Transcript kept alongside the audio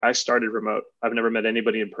I started remote. I've never met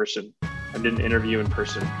anybody in person. I didn't interview in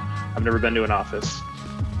person. I've never been to an office.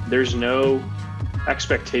 There's no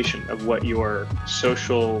expectation of what your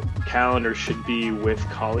social calendar should be with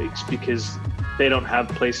colleagues because they don't have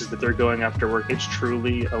places that they're going after work. It's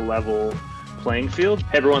truly a level playing field.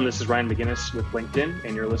 Hey everyone, this is Ryan McGinnis with LinkedIn,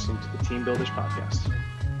 and you're listening to the Team Builders Podcast.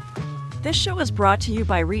 This show is brought to you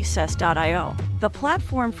by Recess.io, the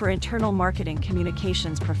platform for internal marketing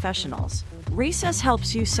communications professionals. Recess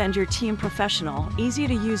helps you send your team professional,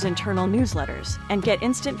 easy-to-use internal newsletters and get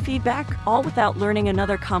instant feedback, all without learning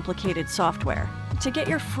another complicated software. To get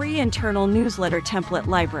your free internal newsletter template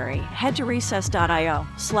library, head to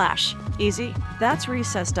recess.io/easy. That's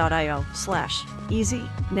recess.io/easy.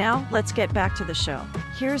 Now, let's get back to the show.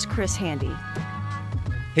 Here's Chris Handy.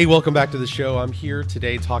 Hey, welcome back to the show. I'm here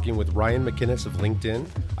today talking with Ryan McGinnis of LinkedIn.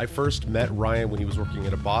 I first met Ryan when he was working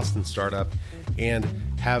at a Boston startup and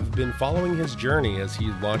have been following his journey as he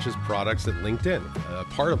launches products at LinkedIn,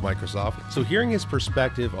 part of Microsoft. So hearing his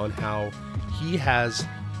perspective on how he has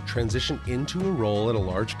transitioned into a role at a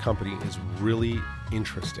large company is really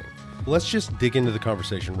interesting. Let's just dig into the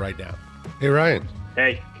conversation right now. Hey, Ryan.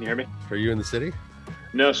 Hey, can you hear me? Are you in the city?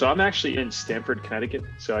 No, so I'm actually in Stamford, Connecticut,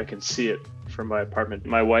 so I can see it from my apartment.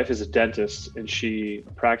 My wife is a dentist and she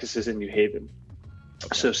practices in New Haven.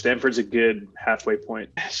 So Stamford's a good halfway point.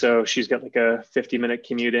 So she's got like a 50-minute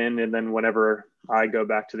commute in, and then whenever I go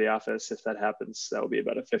back to the office, if that happens, that will be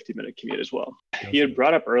about a 50-minute commute as well. You had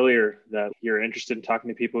brought up earlier that you're interested in talking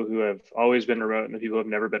to people who have always been remote and the people who have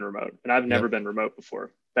never been remote. And I've never been remote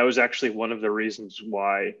before. That was actually one of the reasons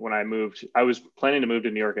why when I moved, I was planning to move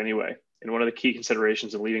to New York anyway. And one of the key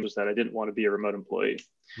considerations in leaving was that I didn't want to be a remote employee.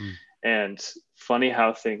 And funny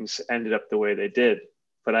how things ended up the way they did,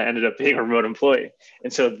 but I ended up being a remote employee.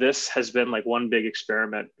 And so this has been like one big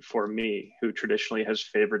experiment for me, who traditionally has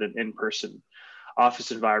favored an in-person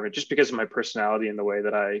office environment just because of my personality and the way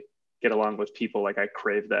that I get along with people. Like I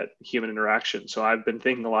crave that human interaction. So I've been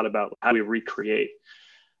thinking a lot about how we recreate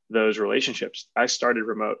those relationships. I started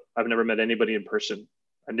remote. I've never met anybody in person.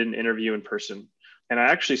 I didn't interview in person. And I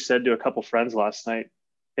actually said to a couple friends last night,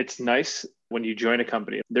 it's nice when you join a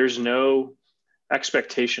company, there's no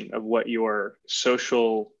expectation of what your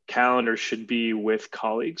social calendar should be with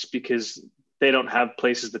colleagues because they don't have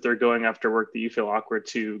places that they're going after work that you feel awkward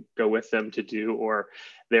to go with them to do, or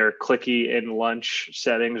they're cliquey in lunch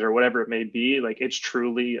settings or whatever it may be. Like it's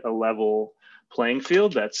truly a level playing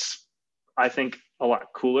field that's, I think, a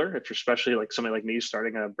lot cooler if you're especially like somebody like me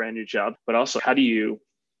starting a brand new job. But also, how do you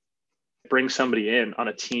bring somebody in on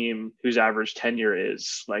a team whose average tenure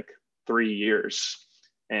is like 3 years?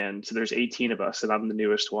 And so there's 18 of us and I'm the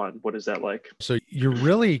newest one. What is that like? So you're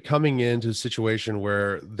really coming into a situation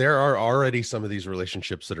where there are already some of these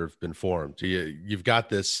relationships that have been formed. You've got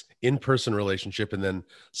this in-person relationship, and then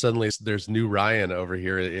suddenly there's new Ryan over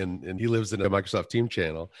here and he lives in a Microsoft Team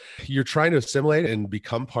channel. You're trying to assimilate and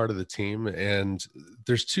become part of the team. And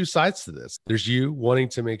there's two sides to this. There's you wanting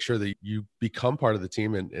to make sure that you become part of the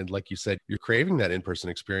team. And like you said, you're craving that in-person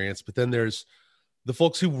experience, but then there's the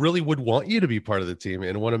folks who really would want you to be part of the team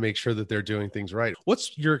and want to make sure that they're doing things right.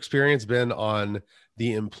 What's your experience been on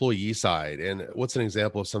the employee side? And what's an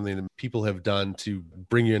example of something that people have done to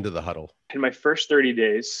bring you into the huddle? In my first 30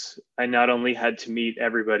 days, I not only had to meet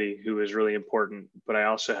everybody who was really important, but I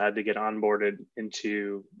also had to get onboarded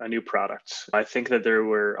into a new product. I think that there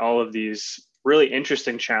were all of these really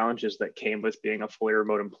interesting challenges that came with being a fully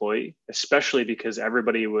remote employee, especially because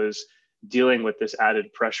everybody was dealing with this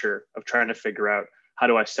added pressure of trying to figure out, how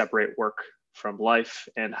do I separate work from life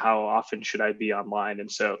and how often should I be online?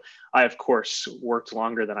 And so I, of course, worked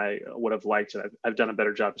longer than I would have liked. And I've done a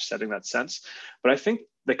better job of setting that sense. But I think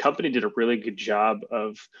the company did a really good job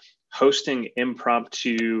of hosting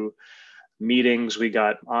impromptu meetings. We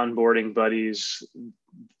got onboarding buddies.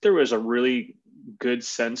 There was a really good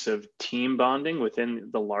sense of team bonding within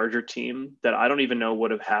the larger team that I don't even know would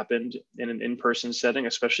have happened in an in-person setting,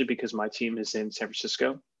 especially because my team is in San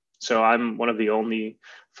Francisco. So I'm one of the only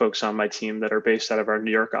folks on my team that are based out of our New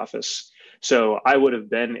York office. So I would have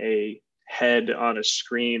been a head on a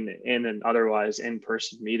screen in an otherwise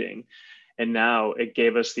in-person meeting. And now it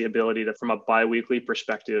gave us the ability to, from a bi-weekly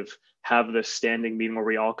perspective, have this standing meeting where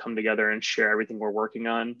we all come together and share everything we're working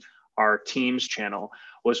on. Our Teams channel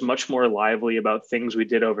was much more lively about things we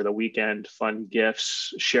did over the weekend, fun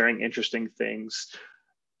gifts, sharing interesting things.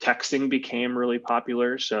 Texting became really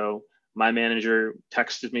popular. So my manager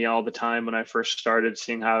texted me all the time when I first started,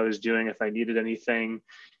 seeing how I was doing, if I needed anything,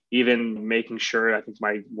 even making sure, I think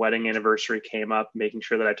my wedding anniversary came up, making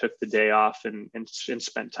sure that I took the day off and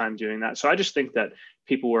spent time doing that. So I just think that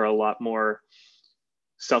people were a lot more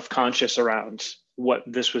self-conscious around what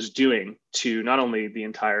this was doing to not only the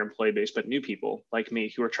entire employee base, but new people like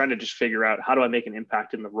me who were trying to just figure out, how do I make an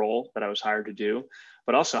impact in the role that I was hired to do?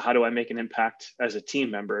 But also, how do I make an impact as a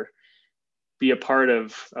team member, be a part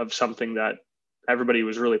of something that everybody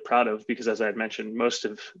was really proud of? Because as I had mentioned, most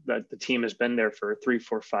of the team has been there for 3,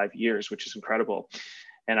 4, 5 years, which is incredible.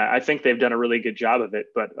 And I think they've done a really good job of it.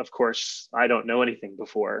 But of course, I don't know anything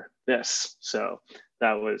before this. So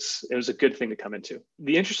it was a good thing to come into.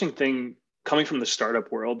 The interesting thing coming from the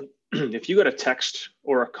startup world, if you got a text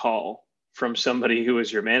or a call from somebody who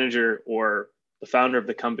was your manager or the founder of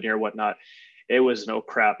the company or whatnot, it was no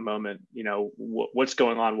crap moment. What's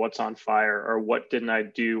going on? What's on fire? Or what didn't I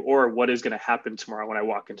do? Or what is going to happen tomorrow when I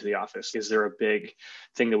walk into the office? Is there a big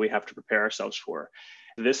thing that we have to prepare ourselves for?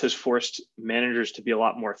 This has forced managers to be a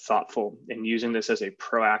lot more thoughtful in using this as a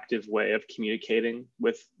proactive way of communicating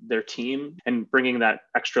with their team and bringing that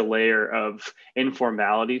extra layer of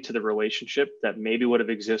informality to the relationship that maybe would have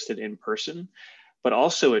existed in person. But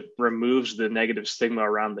also it removes the negative stigma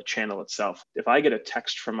around the channel itself. If I get a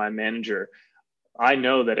text from my manager, I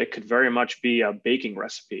know that it could very much be a baking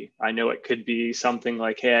recipe. I know it could be something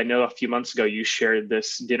like, hey, I know a few months ago you shared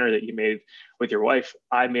this dinner that you made with your wife.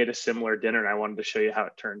 I made a similar dinner and I wanted to show you how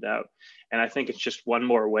it turned out. And I think it's just one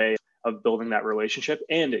more way of building that relationship.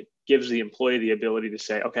 And it gives the employee the ability to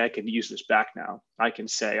say, okay, I can use this back now. I can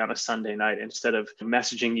say on a Sunday night, instead of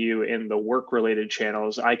messaging you in the work-related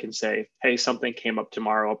channels, I can say, hey, something came up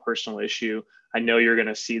tomorrow, a personal issue. I know you're going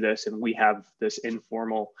to see this and we have this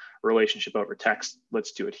informal relationship over text.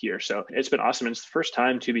 Let's do it here. So it's been awesome. And it's the first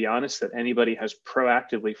time, to be honest, that anybody has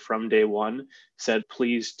proactively from day one said,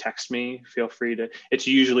 please text me, feel free to. It's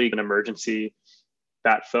usually an emergency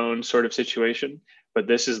bat phone sort of situation. But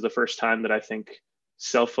this is the first time that I think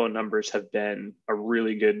cell phone numbers have been a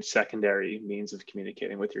really good secondary means of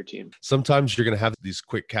communicating with your team. Sometimes you're going to have these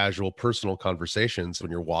quick, casual, personal conversations when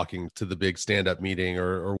you're walking to the big stand-up meeting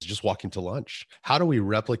or just walking to lunch. How do we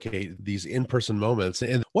replicate these in-person moments?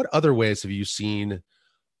 And what other ways have you seen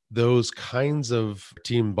those kinds of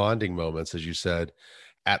team bonding moments, as you said,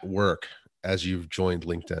 at work as you've joined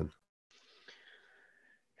LinkedIn?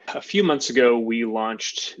 A few months ago, we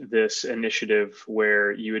launched this initiative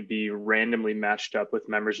where you would be randomly matched up with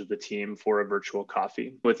members of the team for a virtual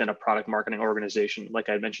coffee within a product marketing organization. Like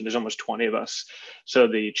I mentioned, there's almost 20 of us. So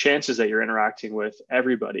the chances that you're interacting with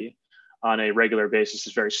everybody on a regular basis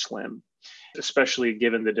is very slim, especially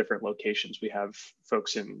given the different locations. We have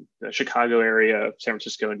folks in the Chicago area, San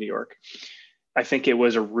Francisco, and New York. I think it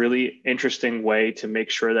was a really interesting way to make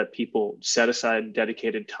sure that people set aside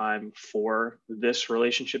dedicated time for this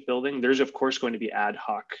relationship building. There's, of course, going to be ad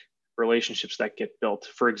hoc relationships that get built.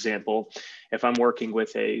 For example, if I'm working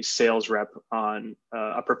with a sales rep on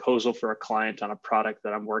a proposal for a client on a product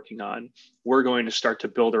that I'm working on, we're going to start to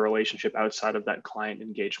build a relationship outside of that client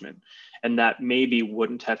engagement. And that maybe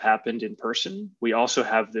wouldn't have happened in person. We also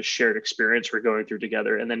have this shared experience we're going through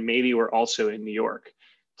together. And then maybe we're also in New York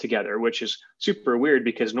together, which is super weird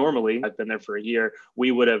because normally I've been there for a year, we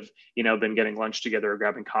would have, been getting lunch together or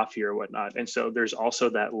grabbing coffee or whatnot. And so there's also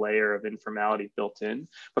that layer of informality built in.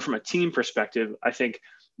 But from a team perspective, I think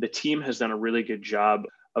the team has done a really good job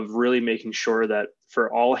of really making sure that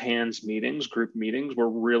for all hands meetings, group meetings, we're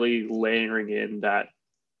really layering in that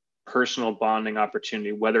personal bonding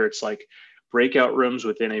opportunity, whether it's like breakout rooms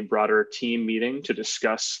within a broader team meeting to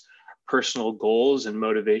discuss personal goals and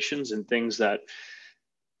motivations and things that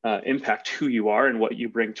impact who you are and what you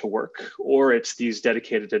bring to work, or it's these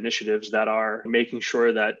dedicated initiatives that are making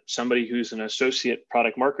sure that somebody who's an associate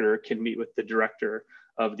product marketer can meet with the director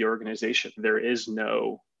of the organization. There is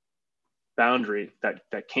no boundary that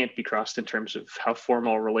can't be crossed in terms of how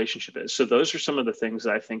formal a relationship is. So those are some of the things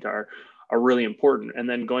that I think are really important. And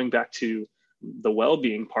then going back to the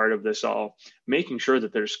well-being part of this all, making sure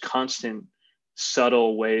that there's constant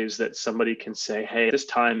subtle ways that somebody can say, hey, this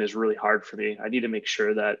time is really hard for me. I need to make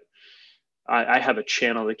sure that I have a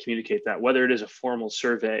channel to communicate that, whether it is a formal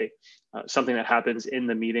survey, something that happens in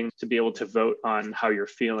the meeting to be able to vote on how you're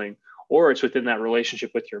feeling, or it's within that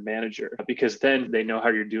relationship with your manager, because then they know how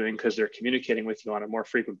you're doing because they're communicating with you on a more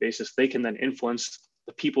frequent basis. They can then influence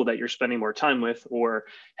the people that you're spending more time with, or,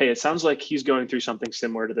 hey, it sounds like he's going through something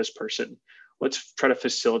similar to this person. Let's try to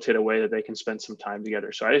facilitate a way that they can spend some time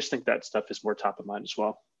together. So I just think that stuff is more top of mind as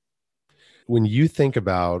well. When you think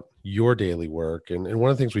about your daily work, and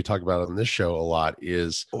one of the things we talk about on this show a lot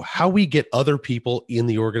is how we get other people in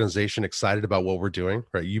the organization excited about what we're doing,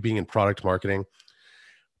 right? You being in product marketing,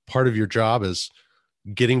 part of your job is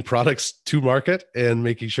getting products to market and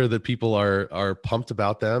making sure that people are pumped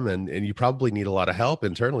about them. And you probably need a lot of help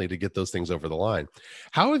internally to get those things over the line.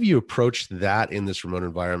 How have you approached that in this remote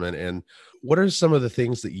environment? And what are some of the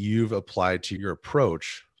things that you've applied to your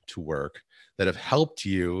approach to work that have helped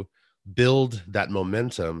you build that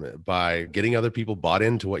momentum by getting other people bought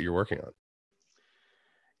into what you're working on?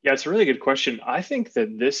 Yeah, it's a really good question. I think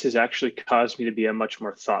that this has actually caused me to be a much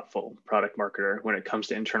more thoughtful product marketer when it comes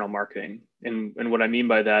to internal marketing. And what I mean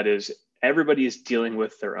by that is everybody is dealing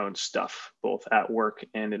with their own stuff, both at work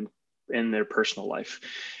and in their personal life.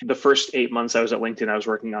 The first 8 months I was at LinkedIn, I was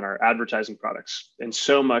working on our advertising products. And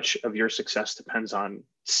so much of your success depends on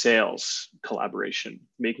sales collaboration,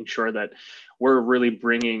 making sure that we're really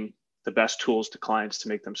bringing the best tools to clients to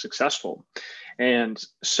make them successful. And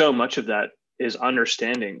so much of that is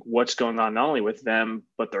understanding what's going on, not only with them,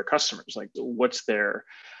 but their customers. Like what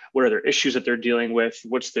are their issues that they're dealing with?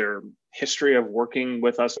 What's their history of working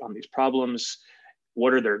with us on these problems?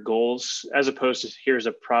 What are their goals? As opposed to here's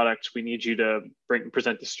a product, we need you to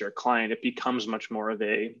present this to your client. It becomes much more of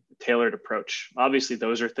a tailored approach. Obviously,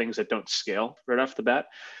 those are things that don't scale right off the bat.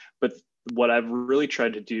 But what I've really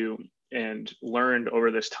tried to do and learned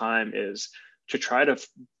over this time is to try to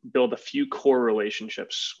build a few core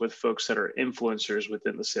relationships with folks that are influencers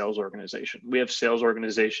within the sales organization. We have sales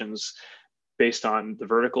organizations based on the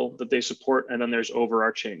vertical that they support, and then there's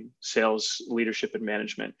overarching sales leadership and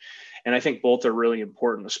management. And I think both are really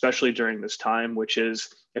important, especially during this time, which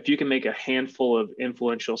is if you can make a handful of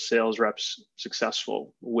influential sales reps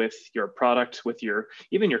successful with your product, with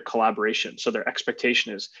even your collaboration. So their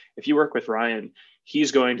expectation is if you work with Ryan,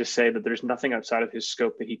 he's going to say that there's nothing outside of his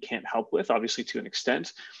scope that he can't help with, obviously to an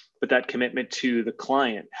extent, but that commitment to the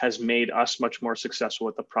client has made us much more successful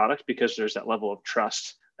with the product because there's that level of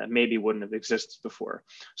trust that maybe wouldn't have existed before.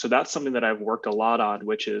 So that's something that I've worked a lot on,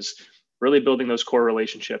 which is really building those core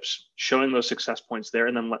relationships, showing those success points there,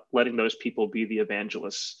 and then letting those people be the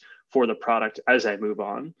evangelists for the product as I move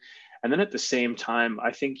on. And then at the same time,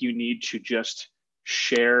 I think you need to just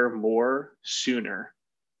share more sooner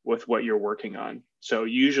with what you're working on. So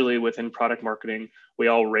usually within product marketing, we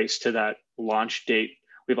all race to that launch date.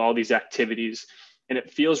 We have all these activities and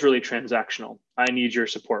it feels really transactional. I need your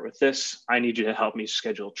support with this. I need you to help me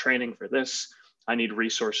schedule training for this. I need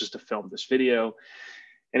resources to film this video.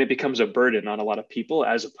 And it becomes a burden on a lot of people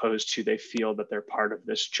as opposed to they feel that they're part of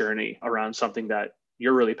this journey around something that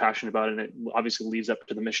you're really passionate about. And it obviously leads up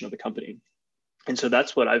to the mission of the company. And so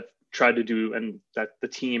that's what I've tried to do. And that the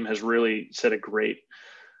team has really set a great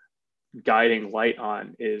guiding light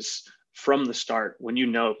on is from the start, when you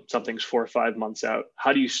know something's 4 or 5 months out,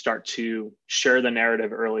 how do you start to share the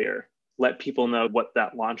narrative earlier? Let people know what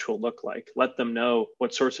that launch will look like. Let them know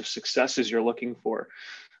what sorts of successes you're looking for.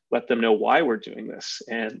 Let them know why we're doing this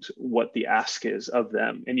and what the ask is of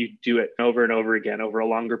them. And you do it over and over again over a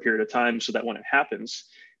longer period of time so that when it happens,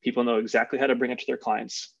 people know exactly how to bring it to their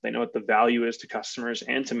clients. They know what the value is to customers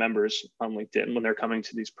and to members on LinkedIn when they're coming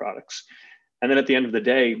to these products. And then at the end of the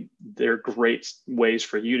day, they're great ways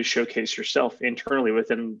for you to showcase yourself internally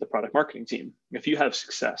within the product marketing team. If you have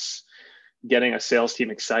success getting a sales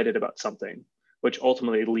team excited about something, which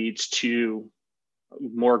ultimately leads to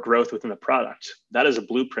more growth within the product, that is a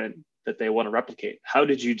blueprint that they want to replicate. How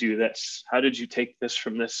did you do this? How did you take this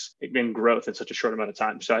from this in growth in such a short amount of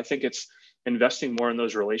time? So I think it's investing more in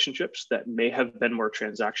those relationships that may have been more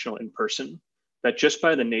transactional in person, that just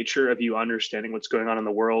by the nature of you understanding what's going on in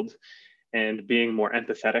the world and being more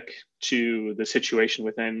empathetic to the situation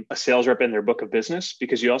within a sales rep in their book of business,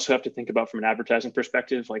 because you also have to think about from an advertising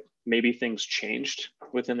perspective, like maybe things changed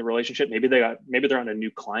within the relationship. Maybe they're on a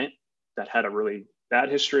new client that had a really bad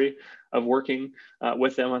history of working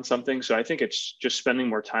with them on something. So I think it's just spending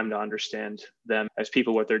more time to understand them as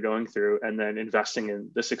people, what they're going through, and then investing in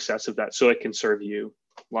the success of that so it can serve you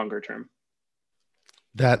longer term.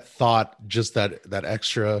 That thought, just that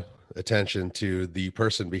extra attention to the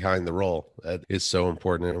person behind the role, that is so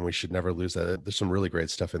important, and we should never lose that. There's some really great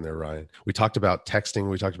stuff in there, Ryan. We talked about texting,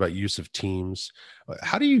 we talked about use of Teams.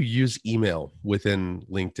 How do you use email within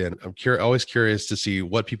LinkedIn? I'm always curious to see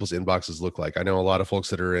what people's inboxes look like. I know a lot of folks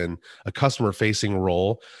that are in a customer facing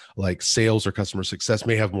role like sales or customer success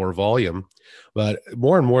may have more volume, but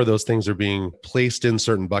more and more of those things are being placed in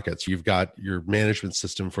certain buckets. You've got your management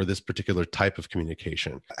system for this particular type of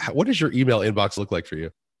communication. What does your email inbox look like for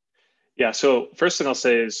you? Yeah. So first thing I'll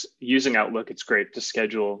say is using Outlook, it's great to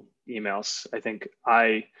schedule emails. I think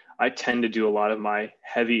I tend to do a lot of my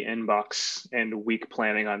heavy inbox and week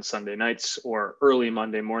planning on Sunday nights or early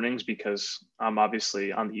Monday mornings, because I'm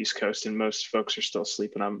obviously on the East Coast and most folks are still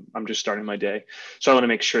asleep and I'm just starting my day. So I want to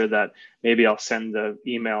make sure that maybe I'll send the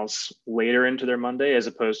emails later into their Monday, as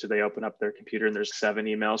opposed to they open up their computer and there's 7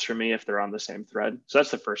 emails from me if they're on the same thread. So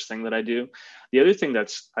that's the first thing that I do. The other thing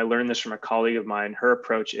I learned this from a colleague of mine. Her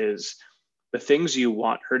approach is the things you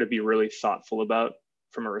want her to be really thoughtful about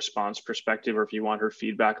from a response perspective, or if you want her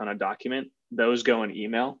feedback on a document, those go in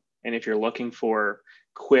email. And if you're looking for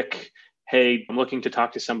quick, hey, I'm looking to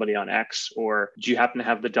talk to somebody on X, or do you happen to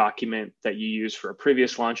have the document that you used for a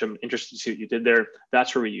previous launch? I'm interested to see what you did there.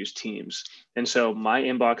 That's where we use Teams. And so my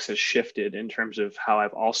inbox has shifted in terms of how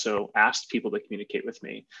I've also asked people to communicate with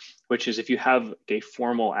me, which is if you have a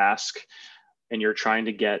formal ask and you're trying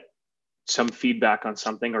to get some feedback on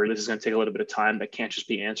something, or this is going to take a little bit of time that can't just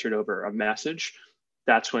be answered over a message,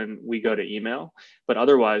 that's when we go to email. But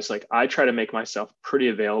otherwise, like, I try to make myself pretty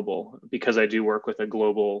available because I do work with a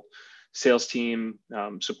global sales team,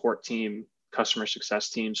 support team, customer success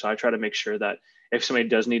team. So I try to make sure that if somebody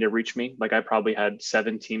does need to reach me, like I probably had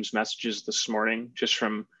 7 Teams messages this morning just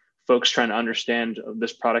from folks trying to understand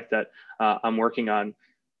this product that I'm working on.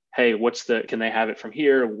 Hey, can they have it from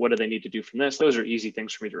here? What do they need to do from this? Those are easy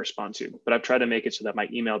things for me to respond to. But I've tried to make it so that my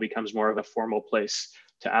email becomes more of a formal place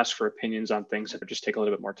to ask for opinions on things that just take a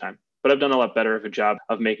little bit more time. But I've done a lot better of a job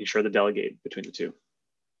of making sure to delegate between the two.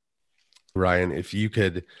 Ryan, if you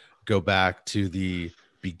could go back to the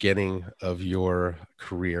beginning of your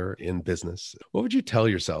career in business, what would you tell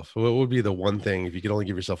yourself? What would be the one thing, if you could only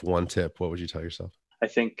give yourself one tip, what would you tell yourself? I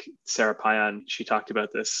think Sarah Payan, she talked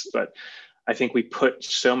about this, but I think we put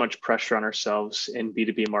so much pressure on ourselves in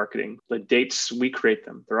B2B marketing. The dates, we create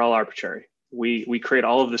them. They're all arbitrary. We create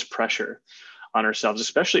all of this pressure on ourselves,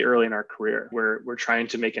 especially early in our career, where we're trying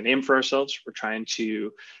to make a name for ourselves. We're trying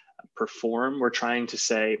to perform. We're trying to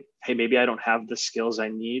say, hey, maybe I don't have the skills I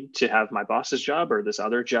need to have my boss's job or this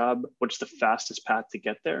other job. What's the fastest path to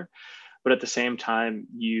get there? But at the same time,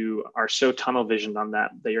 you are so tunnel visioned on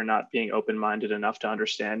that you're not being open-minded enough to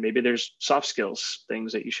understand maybe there's soft skills,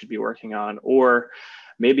 things that you should be working on, or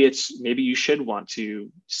maybe you should want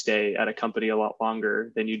to stay at a company a lot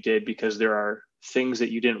longer than you did because there are things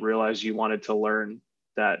that you didn't realize you wanted to learn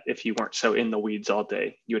that if you weren't so in the weeds all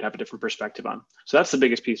day, you would have a different perspective on. So that's the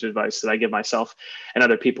biggest piece of advice that I give myself and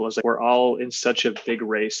other people, is that we're all in such a big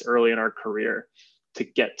race early in our career to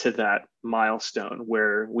get to that milestone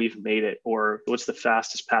where we've made it, or what's the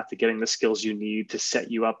fastest path to getting the skills you need to set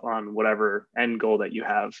you up on whatever end goal that you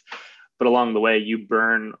have. But along the way, you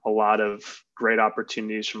burn a lot of great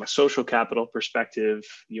opportunities from a social capital perspective.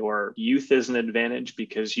 Your youth is an advantage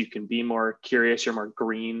because you can be more curious, you're more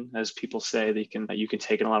green, as people say, that you can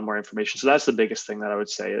take in a lot more information. So that's the biggest thing that I would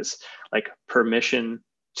say, is like permission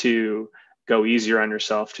to go easier on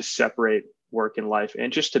yourself, to separate work and life,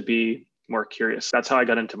 and just to be more curious. That's how I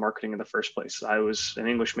got into marketing in the first place. I was an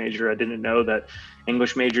English major. I didn't know that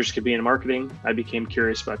English majors could be in marketing. I became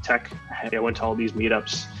curious about tech. I went to all these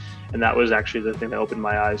meetups, and that was actually the thing that opened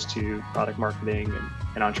my eyes to product marketing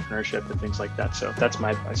and entrepreneurship and things like that. So that's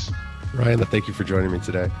my advice. Ryan, thank you for joining me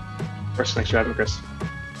today. First, thanks for having me, Chris.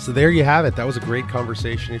 So there you have it. That was a great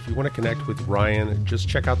conversation. If you want to connect with Ryan, just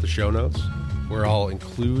check out the show notes, where I'll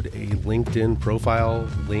include a LinkedIn profile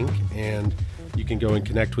link, and you can go and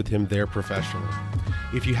connect with him there professionally.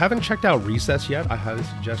 If you haven't checked out Recess yet, I highly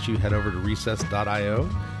suggest you head over to recess.io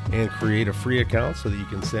and create a free account so that you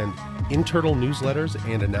can send internal newsletters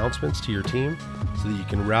and announcements to your team so that you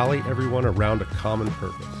can rally everyone around a common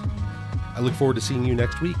purpose. I look forward to seeing you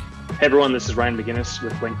next week. Hey everyone, this is Ryan McGinnis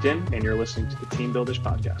with LinkedIn, and you're listening to the Team Builders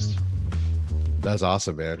Podcast. That's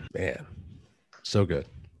awesome, man. Man, so good.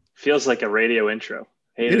 Feels like a radio intro.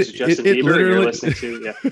 Hey, this is Justin Bieber, and you're listening to,